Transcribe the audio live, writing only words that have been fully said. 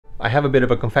I have a bit of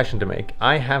a confession to make.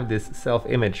 I have this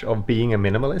self-image of being a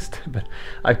minimalist, but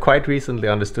I quite recently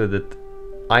understood that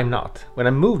I'm not. When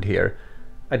I moved here,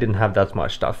 I didn't have that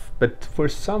much stuff, but for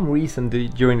some reason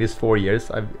during these 4 years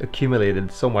I've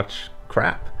accumulated so much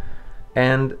crap.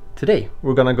 And today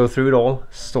we're gonna go through it all,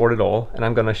 sort it all, and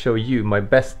I'm gonna show you my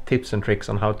best tips and tricks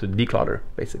on how to declutter,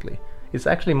 basically. It's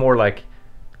actually more like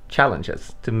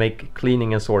challenges to make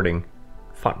cleaning and sorting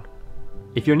fun.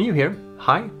 If you're new here,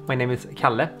 hi, my name is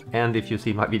Kalle, and if you've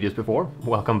seen my videos before,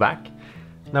 welcome back.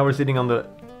 Now we're sitting on the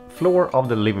floor of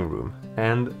the living room,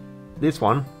 and this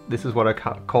is what I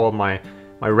call my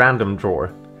random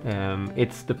drawer.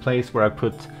 It's the place where I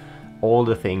put all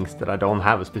the things that I don't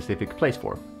have a specific place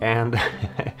for. And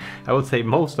I would say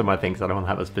most of my things I don't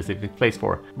have a specific place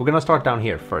for. We're gonna start down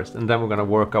here first, and then we're gonna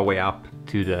work our way up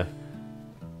to the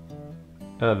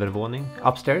övervåning,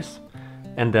 upstairs,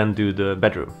 and then do the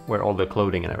bedroom where all the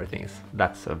clothing and everything is.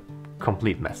 That's a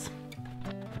complete mess.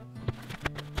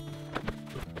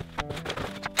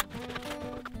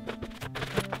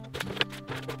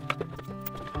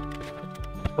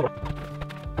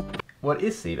 What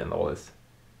is even all this?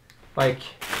 Like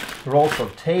rolls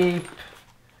of tape,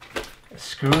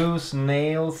 screws,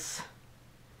 nails,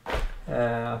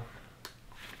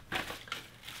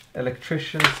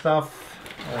 electrician stuff,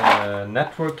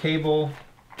 network cable,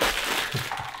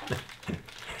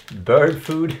 bird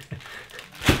food.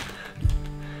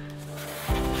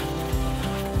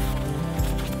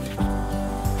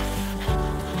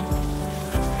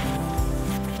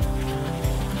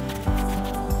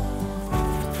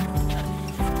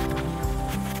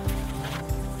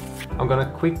 I'm gonna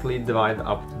quickly divide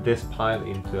up this pile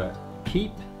into a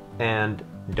keep and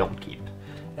don't keep.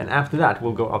 And after that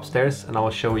we'll go upstairs and I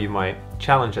will show you my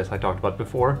challenges I talked about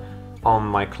before on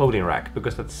my clothing rack,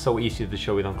 because that's so easy to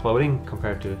show it on clothing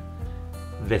compared to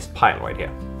this pile right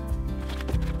here.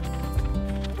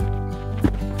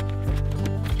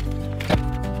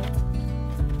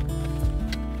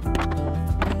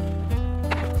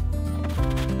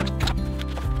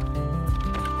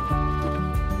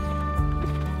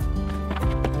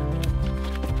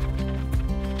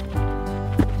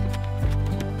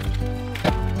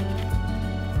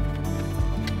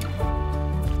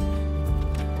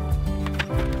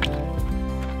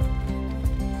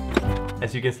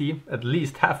 As you can see, at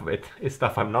least half of it is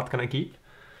stuff I'm not gonna keep.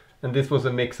 And this was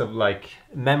a mix of like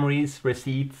memories,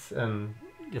 receipts, and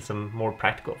just some more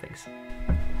practical things.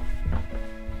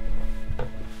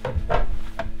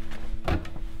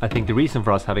 I think the reason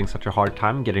for us having such a hard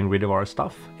time getting rid of our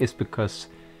stuff is because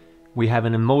we have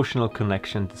an emotional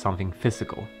connection to something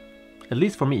physical. At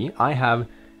least for me, I have,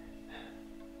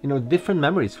 you know, different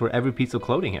memories for every piece of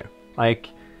clothing here. Like,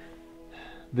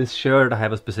 this shirt I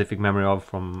have a specific memory of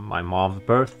from my mom's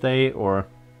birthday, or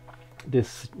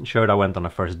this shirt I went on a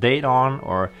first date on,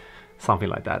 or something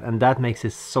like that. And that makes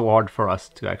it so hard for us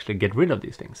to actually get rid of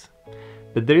these things.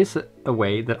 But there is a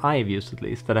way that I've used, at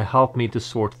least, that helped me to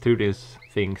sort through these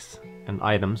things and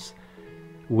items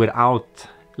without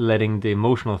letting the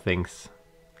emotional things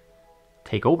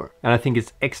take over. And I think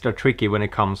it's extra tricky when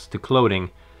it comes to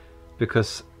clothing,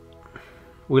 because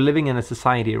we're living in a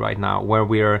society right now where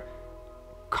we're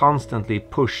constantly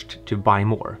pushed to buy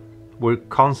more. We're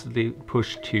constantly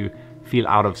pushed to feel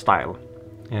out of style.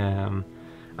 I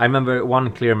remember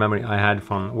one clear memory I had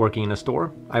from working in a store.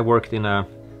 I worked in a,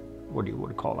 what you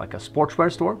would call like a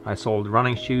sportswear store. I sold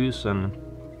running shoes and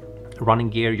running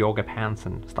gear, yoga pants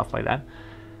and stuff like that.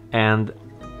 And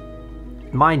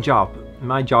my job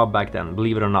back then,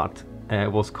 believe it or not,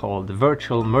 was called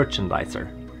virtual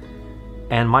merchandiser.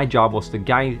 And my job was to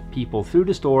guide people through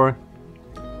the store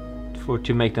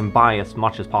to make them buy as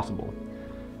much as possible.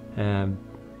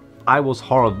 I was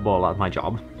horrible at my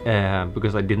job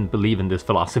because I didn't believe in this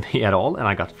philosophy at all, and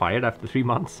I got fired after 3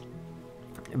 months.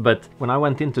 But when I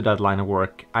went into that line of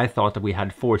work, I thought that we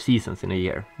had 4 seasons in a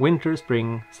year: winter,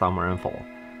 spring, summer and fall.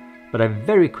 But I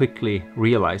very quickly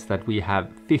realized that we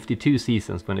have 52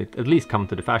 seasons when it at least comes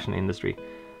to the fashion industry.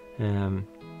 And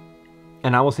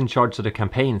I was in charge of the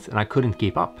campaigns and I couldn't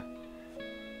keep up.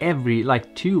 Every,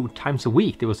 like 2 times a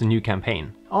week, there was a new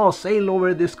campaign. Oh, sale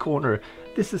over this corner.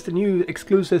 This is the new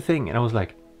exclusive thing. And I was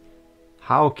like,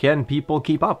 how can people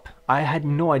keep up? I had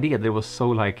no idea they was so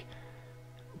like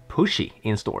pushy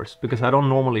in stores, because I don't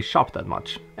normally shop that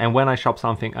much. And when I shop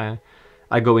something,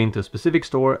 I go into a specific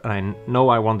store and I know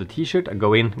I want a t-shirt. I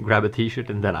go in, grab a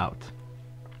t-shirt and then out.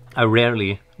 I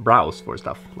rarely browse for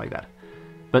stuff like that.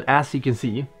 But as you can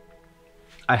see,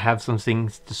 I have some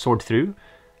things to sort through.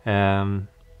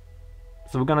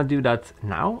 So we're gonna do that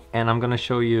now, and I'm gonna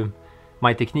show you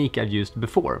my technique I've used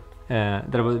before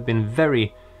that have been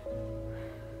very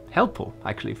helpful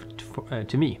actually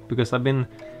to me, because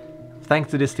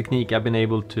thanks to this technique, I've been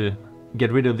able to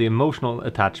get rid of the emotional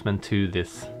attachment to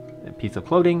this piece of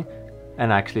clothing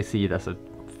and actually see it as a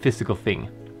physical thing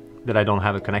that I don't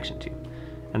have a connection to.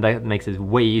 And that makes it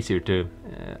way easier to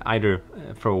either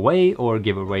throw away or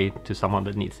give away to someone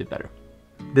that needs it better.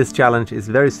 This challenge is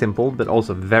very simple but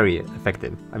also very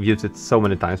effective. I've used it so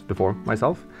many times before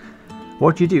myself.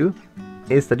 What you do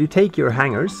is that you take your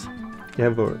hangers, you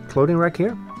have a clothing rack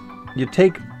here, you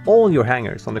take all your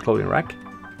hangers on the clothing rack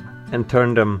and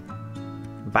turn them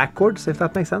backwards, if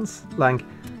that makes sense. Like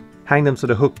hang them so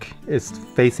the hook is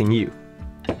facing you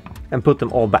and put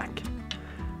them all back.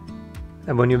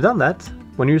 And when you've done that,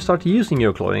 when you start using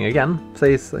your clothing again,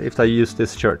 say if I use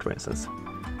this shirt for instance,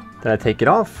 then I take it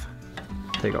off,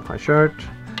 take off my shirt,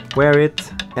 wear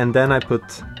it, and then I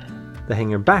put the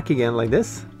hanger back again like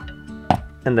this,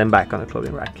 and then back on the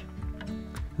clothing rack.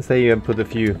 And say you put a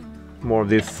few more of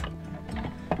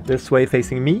this way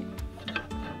facing me.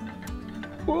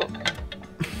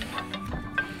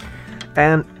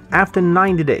 And after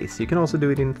 90 days, you can also do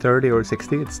it in 30 or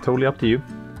 60, it's totally up to you.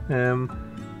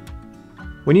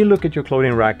 When you look at your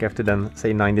clothing rack after then,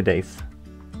 say 90 days,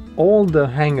 all the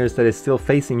hangers that is still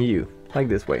facing you, like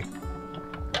this way.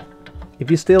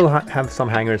 If you still have some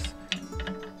hangers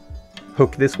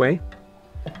hook this way,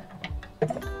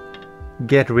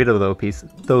 get rid of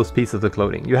those pieces of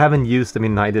clothing. You haven't used them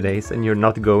in 90 days and you're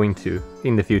not going to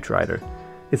in the future either.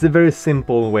 It's a very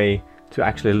simple way to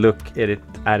actually look at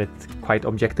it quite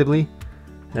objectively.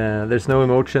 There's no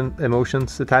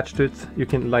emotions attached to it. You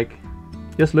can like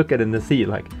just look at it and see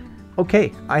like,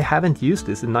 okay, I haven't used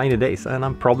this in 90 days and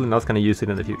I'm probably not going to use it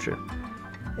in the future.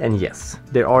 And yes,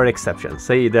 there are exceptions.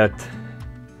 Say that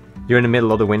you're in the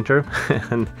middle of the winter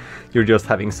and you're just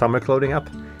having summer clothing up.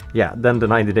 Yeah, then the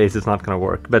 90 days is not going to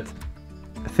work. But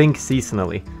think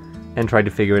seasonally and try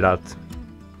to figure it out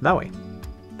that way.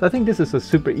 So I think this is a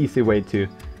super easy way to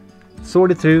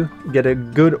sort it through, get a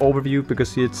good overview,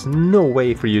 because it's no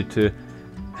way for you to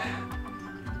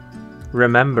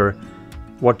remember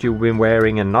what you've been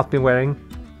wearing and not been wearing.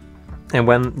 And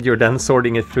when you're then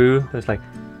sorting it through, there's like,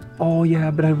 oh yeah,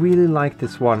 but I really like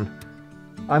this one.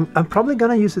 I'm probably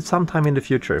gonna use it sometime in the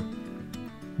future.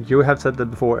 You have said that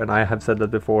before and I have said that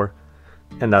before,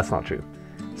 and that's not true.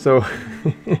 So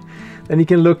then you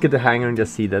can look at the hanger and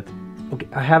just see that, okay,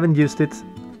 I haven't used it.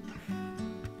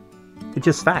 It's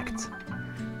just fact.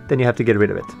 Then you have to get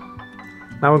rid of it.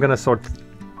 Now we're gonna sort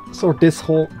this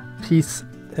whole piece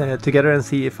together and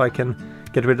see if I can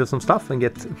get rid of some stuff and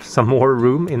get some more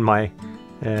room in my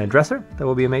dresser. That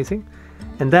will be amazing.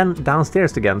 And then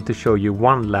downstairs again to show you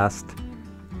one last,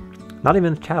 not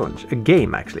even a challenge, a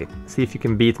game actually. See if you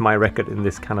can beat my record in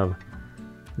this kind of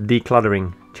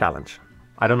decluttering challenge.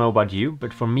 I don't know about you,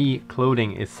 but for me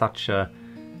clothing is such a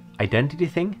identity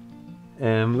thing.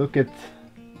 Look at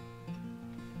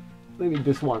maybe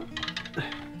this one.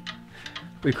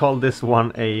 We call this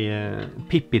one a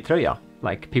Pippi-tröja,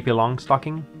 like Pippi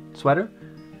Longstocking sweater.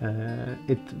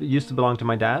 It used to belong to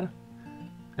my dad,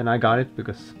 and I got it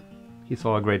because he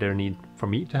saw a greater need for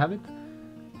me to have it.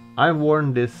 I've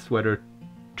worn this sweater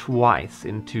twice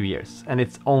in 2 years, and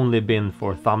it's only been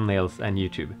for thumbnails and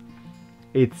YouTube.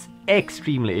 It's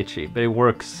extremely itchy, but it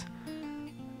works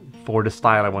for the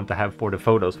style I want to have for the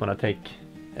photos when I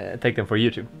take them for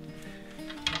YouTube.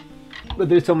 But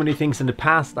there's so many things in the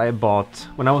past I bought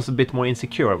when I was a bit more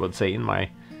insecure, I would say, in my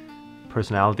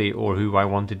personality or who I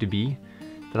wanted to be.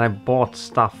 Then I bought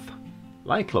stuff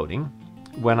like clothing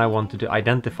when I wanted to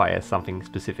identify as something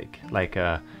specific, like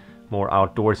a more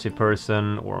outdoorsy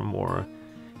person or more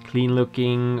clean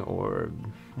looking or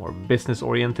more business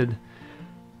oriented.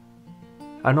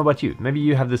 I don't know about you, maybe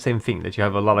you have the same thing, that you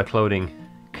have a lot of clothing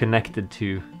connected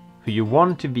to who you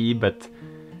want to be but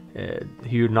who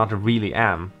you not really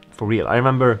am for real. I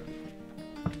remember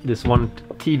this one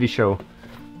TV show,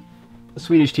 a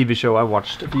Swedish TV show I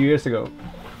watched a few years ago.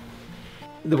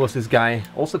 There was this guy,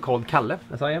 also called Kalle,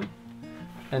 as I am,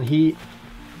 and he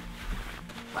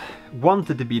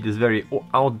wanted to be this very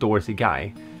outdoorsy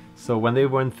guy. So when they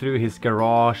went through his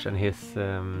garage and his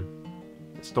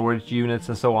storage units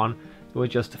and so on, it was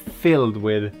just filled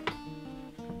with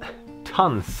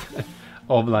tons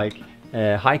of like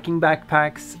hiking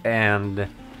backpacks and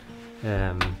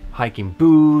hiking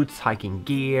boots, hiking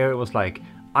gear. It was like,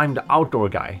 I'm the outdoor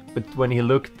guy. But when he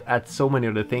looked at so many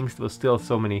of the things, there was still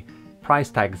so many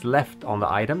price tags left on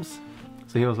the items.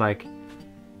 So he was like,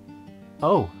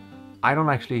 oh, I don't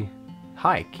actually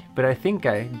hike, but I think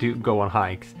I do go on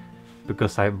hikes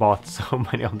because I bought so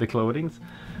many of the clothing.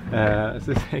 So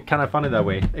it's kind of funny that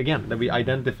way, again, that we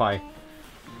identify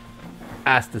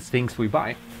as the things we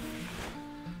buy.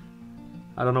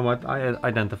 I don't know what I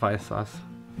identifies as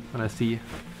when I see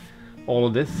all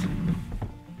of this.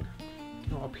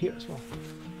 Oh, up here as well.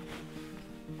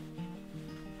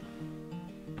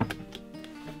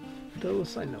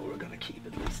 Those I know we're gonna keep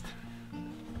at least.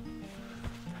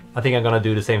 I think I'm gonna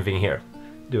do the same thing here.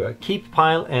 Do a keep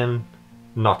pile and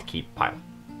not keep pile.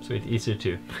 So it's easier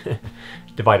to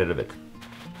divide it a bit.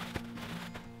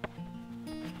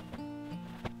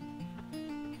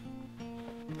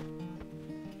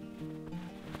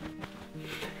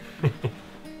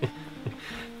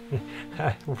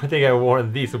 I think I wore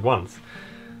these once.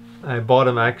 I bought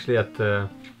them actually at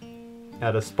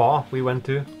a spa we went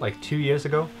to like 2 years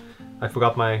ago. I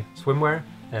forgot my swimwear,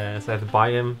 so I had to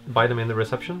buy them in the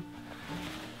reception.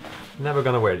 Never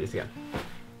gonna wear these again.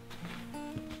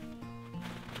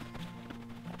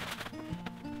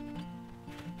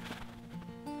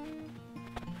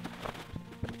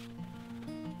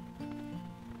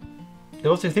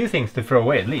 There was a few things to throw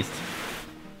away at least.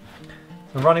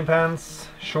 Some running pants,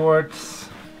 shorts,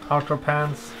 outdoor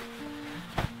pants,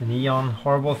 the neon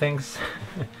horrible things.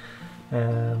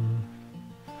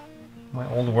 My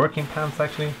old working pants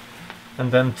actually, and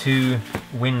then 2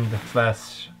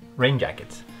 wind/rain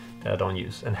jackets that I don't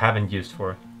use and haven't used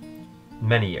for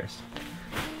many years.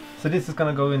 So this is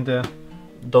gonna go in the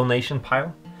donation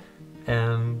pile,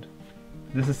 and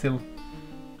this is still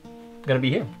gonna be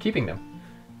here, keeping them,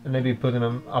 and maybe putting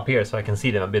them up here so I can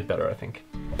see them a bit better, I think.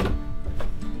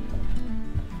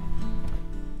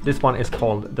 This one is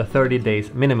called the 30 Days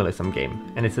Minimalism Game,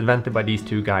 and it's invented by these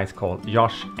 2 guys called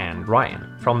Josh and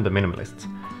Ryan from the Minimalists.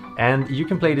 And you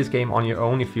can play this game on your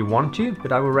own if you want to,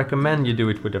 but I would recommend you do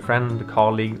it with a friend, a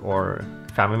colleague, or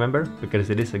family member, because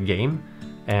it is a game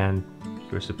and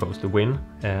you're supposed to win.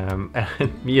 And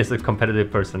me as a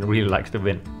competitive person really likes to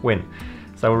win.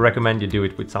 So I would recommend you do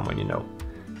it with someone you know.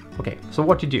 Okay, so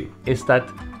what you do is that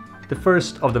the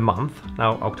first of the month,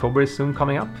 now October is soon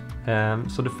coming up,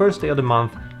 so the first day of the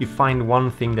month you find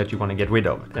one thing that you want to get rid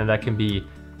of, and that can be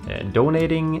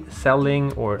donating,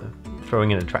 selling, or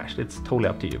throwing in the trash. It's totally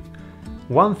up to you.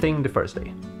 One thing the first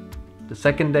day. The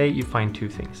second day you find 2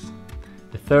 things.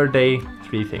 The third day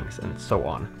 3 things, and so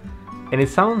on. And it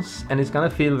sounds, and it's gonna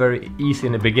feel very easy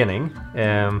in the beginning,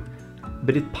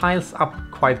 but it piles up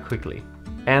quite quickly.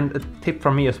 And a tip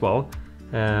from me as well,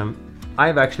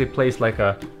 I've actually placed like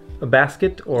a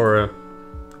basket or a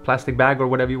plastic bag or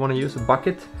whatever you want to use, a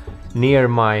bucket, near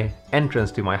my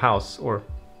entrance to my house, or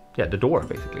yeah, the door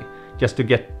basically, just to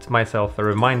get myself a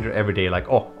reminder every day, like,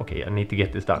 oh, okay, I need to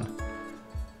get this done.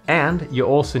 And you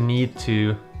also need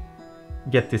to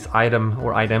get this item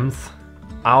or items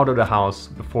out of the house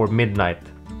before midnight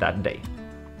that day.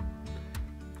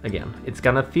 Again, it's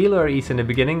gonna feel very easy in the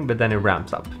beginning, but then it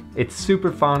ramps up. It's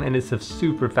super fun, and it's a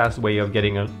super fast way of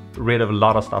getting rid of a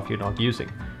lot of stuff you're not using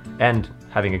and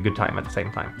having a good time at the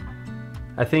same time.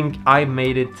 I think I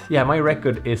made it, yeah, my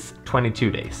record is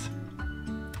 22 days.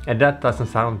 And that doesn't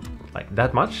sound like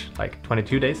that much, like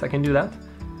 22 days I can do that.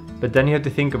 But then you have to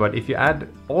think about, if you add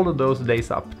all of those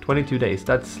days up, 22 days,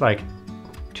 that's like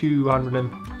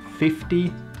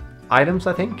 250 items,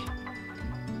 I think.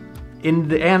 In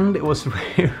the end, it was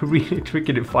really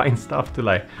tricky to find stuff to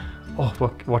like, oh,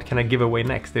 what can I give away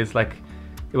next? It's like,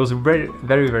 it was very,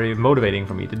 very, very motivating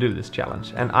for me to do this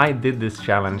challenge. And I did this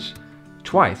challenge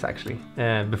twice actually,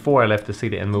 before I left the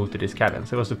city and moved to this cabin.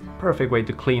 So it was a perfect way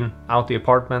to clean out the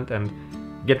apartment and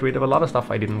get rid of a lot of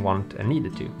stuff I didn't want and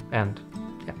needed to, and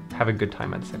yeah, have a good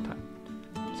time at the same time.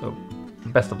 So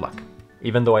best of luck.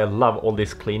 Even though I love all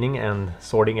this cleaning and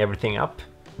sorting everything up,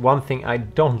 one thing I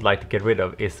don't like to get rid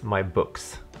of is my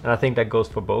books. And I think that goes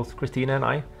for both Christina and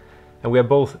I. And we are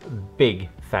both big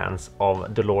fans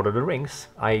of The Lord of the Rings.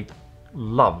 I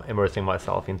love immersing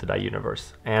myself into that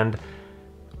universe. And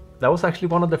that was actually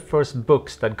one of the first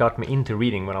books that got me into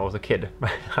reading when I was a kid.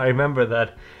 I remember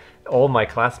that all my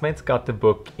classmates got the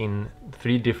book in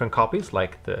 3 different copies,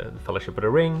 like the Fellowship of the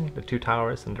Ring, the Two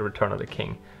Towers, and the Return of the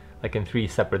King, like in 3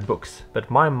 separate books. But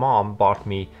my mom bought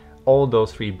me all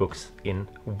those 3 books in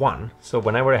one. So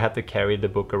whenever I had to carry the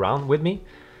book around with me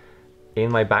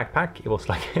in my backpack, it was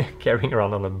like carrying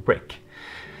around on a brick.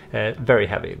 Very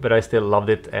heavy, but I still loved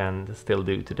it and still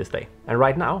do to this day. And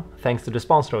right now, thanks to the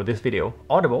sponsor of this video,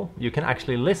 Audible, you can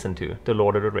actually listen to The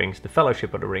Lord of the Rings, The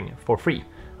Fellowship of the Ring for free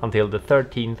until the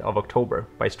 13th of October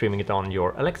by streaming it on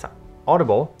your Alexa.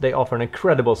 Audible, they offer an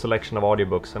incredible selection of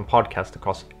audiobooks and podcasts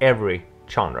across every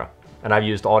genre. And I've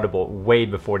used Audible way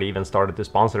before they even started to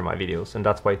sponsor my videos, and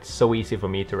that's why it's so easy for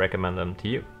me to recommend them to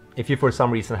you. If you for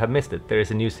some reason have missed it, there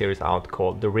is a new series out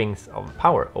called The Rings of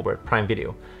Power over at Prime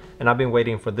Video. And I've been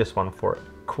waiting for this one for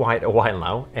quite a while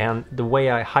now, and the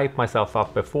way I hyped myself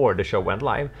up before the show went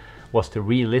live was to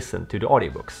re-listen to the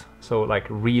audiobooks. So like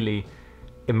really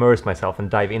immerse myself and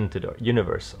dive into the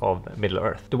universe of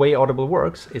Middle-earth. The way Audible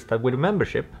works is that with a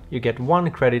membership, you get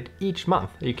 1 credit each month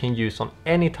that you can use on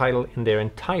any title in their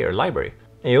entire library.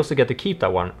 And you also get to keep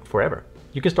that one forever.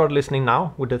 You can start listening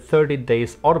now with a 30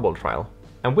 days Audible trial.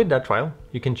 And with that trial,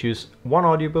 you can choose 1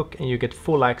 audiobook and you get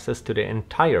full access to the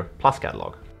entire Plus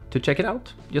catalog. To check it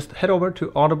out, just head over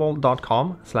to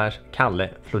audible.com/Kalle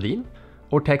Flodin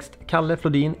or text Kalle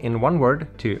Flodin in 1 word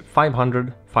to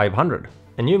 500 500.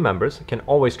 And new members can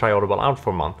always try Audible out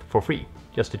for a month for free,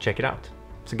 just to check it out.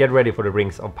 So get ready for the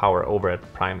Rings of Power over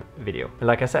at Prime Video. And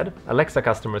like I said, Alexa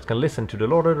customers can listen to the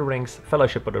Lord of the Rings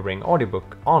Fellowship of the Ring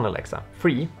audiobook on Alexa,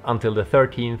 free until the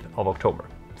 13th of October.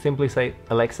 Simply say,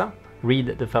 Alexa,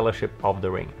 read the Fellowship of the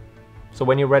Ring. So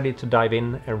when you're ready to dive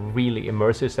in and really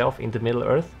immerse yourself into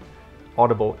Middle-earth,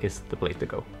 Audible is the place to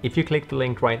go. If you click the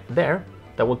link right there,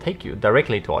 that will take you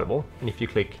directly to Audible. And if you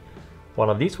click one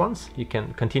of these ones, you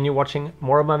can continue watching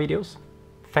more of my videos.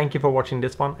 Thank you for watching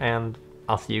this one, and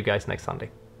I'll see you guys next Sunday.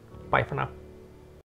 Bye for now.